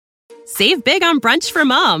Save big on brunch for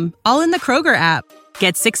mom, all in the Kroger app.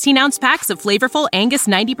 Get 16-ounce packs of flavorful Angus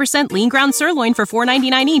 90% lean ground sirloin for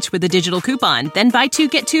 $4.99 each with a digital coupon. Then buy 2,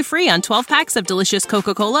 get 2 free on 12 packs of delicious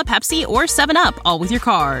Coca-Cola, Pepsi, or 7-Up, all with your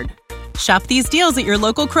card. Shop these deals at your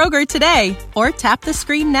local Kroger today, or tap the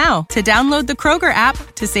screen now to download the Kroger app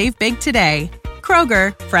to save big today.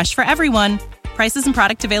 Kroger, fresh for everyone. Prices and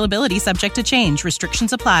product availability subject to change.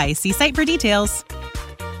 Restrictions apply. See site for details.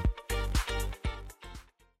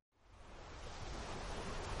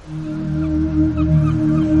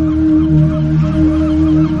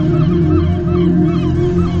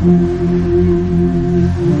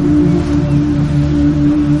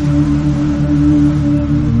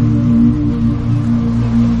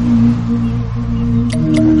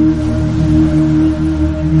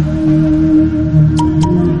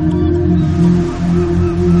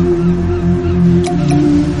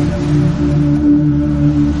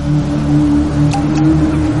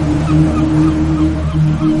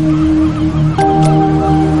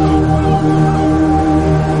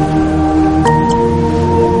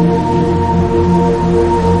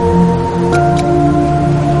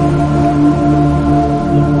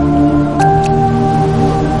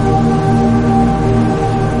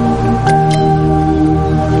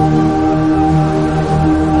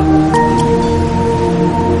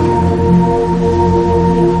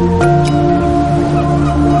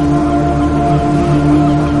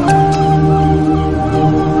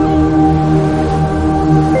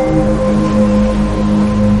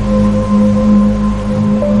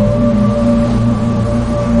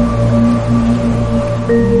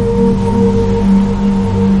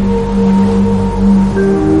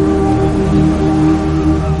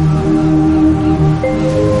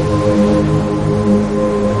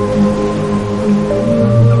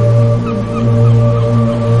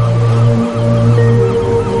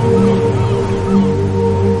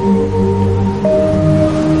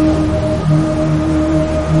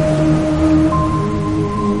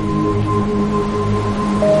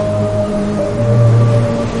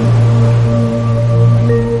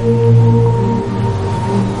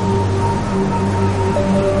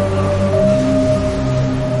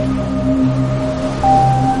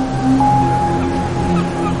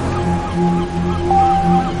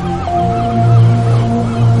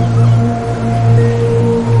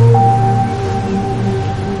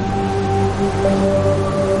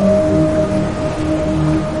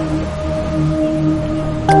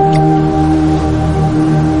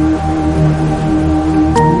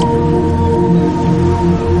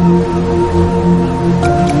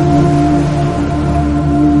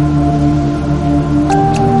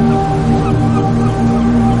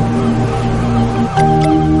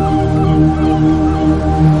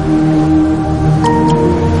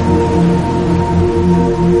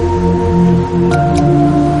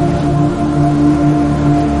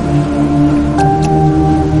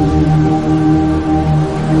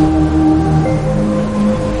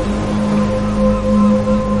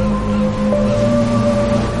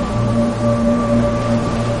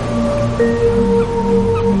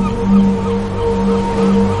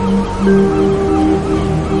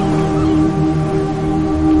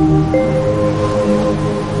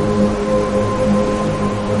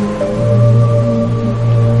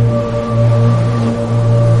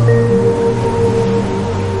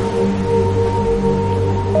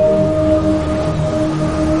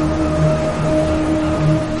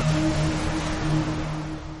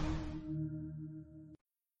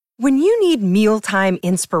 When you need mealtime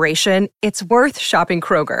inspiration, it's worth shopping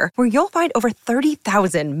Kroger, where you'll find over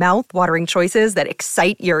 30,000 mouth-watering choices that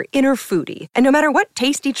excite your inner foodie. And no matter what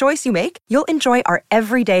tasty choice you make, you'll enjoy our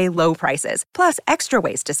everyday low prices, plus extra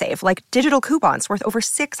ways to save, like digital coupons worth over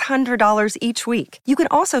 $600 each week. You can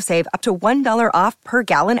also save up to $1 off per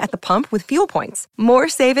gallon at the pump with fuel points. More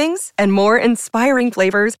savings and more inspiring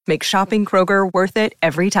flavors make shopping Kroger worth it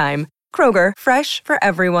every time. Kroger, fresh for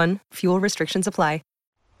everyone. Fuel restrictions apply.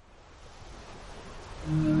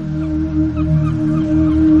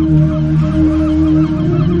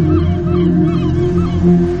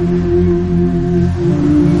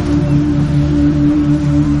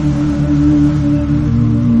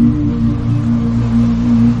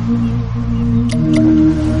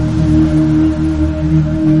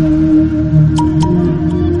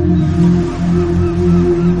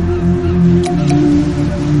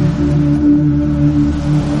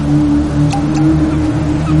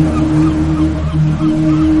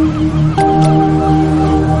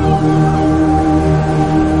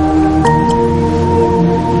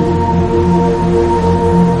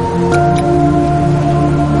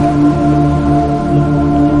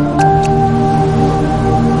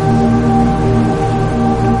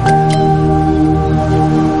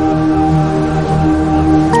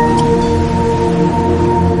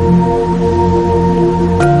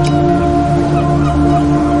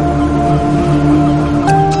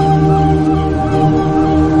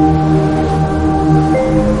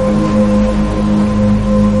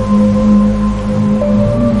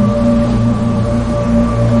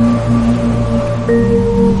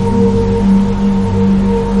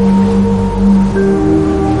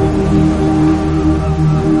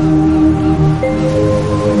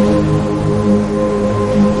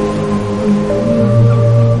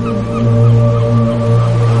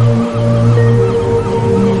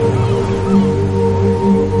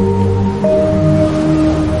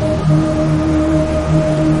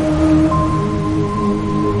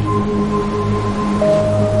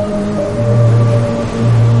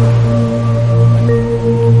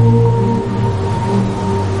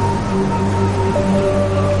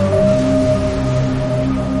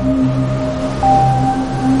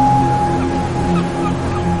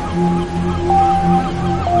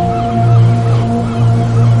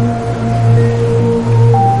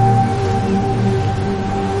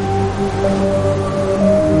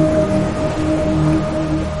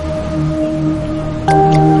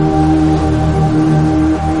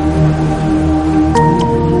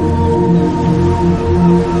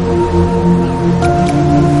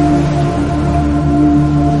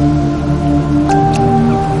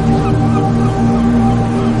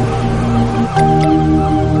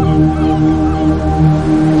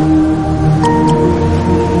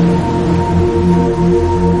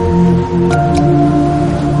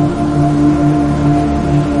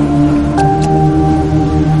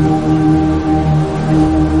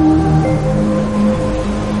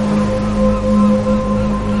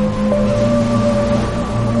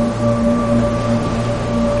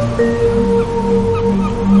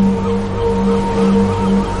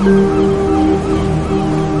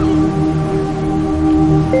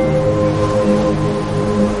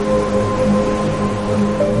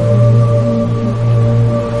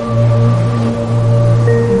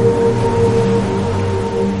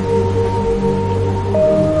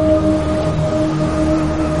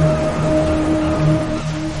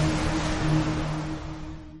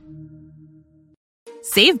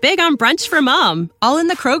 Save big on brunch for mom, all in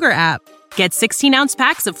the Kroger app. Get 16-ounce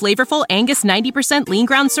packs of flavorful Angus 90% lean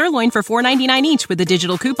ground sirloin for $4.99 each with a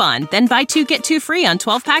digital coupon. Then buy 2, get 2 free on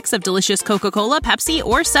 12 packs of delicious Coca-Cola, Pepsi,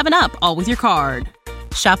 or 7-Up, all with your card.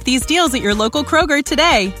 Shop these deals at your local Kroger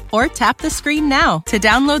today, or tap the screen now to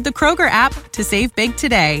download the Kroger app to save big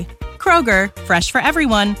today. Kroger, fresh for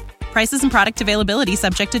everyone. Prices and product availability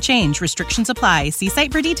subject to change. Restrictions apply. See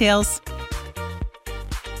site for details.